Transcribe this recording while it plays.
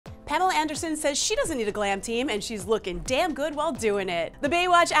Pamela Anderson says she doesn't need a glam team and she's looking damn good while doing it. The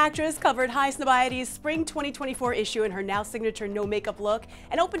Baywatch actress covered Highsnobiety's spring 2024 issue in her now signature no makeup look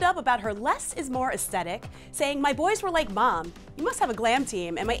and opened up about her less is more aesthetic, saying, "My boys were like, Mom, you must have a glam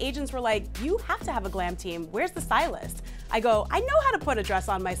team." And my agents were like, "You have to have a glam team. Where's the stylist?" I go, "I know how to put a dress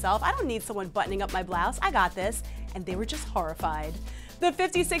on myself. I don't need someone buttoning up my blouse. I got this." And they were just horrified. The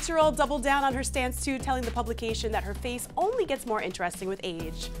 56-year-old doubled down on her stance too, telling the publication that her face only gets more interesting with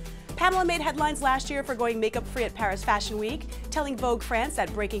age. Pamela made headlines last year for going makeup-free at Paris Fashion Week, telling Vogue France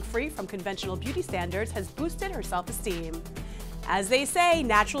that breaking free from conventional beauty standards has boosted her self-esteem. As they say,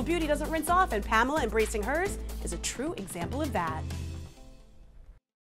 natural beauty doesn't rinse off, and Pamela embracing hers is a true example of that.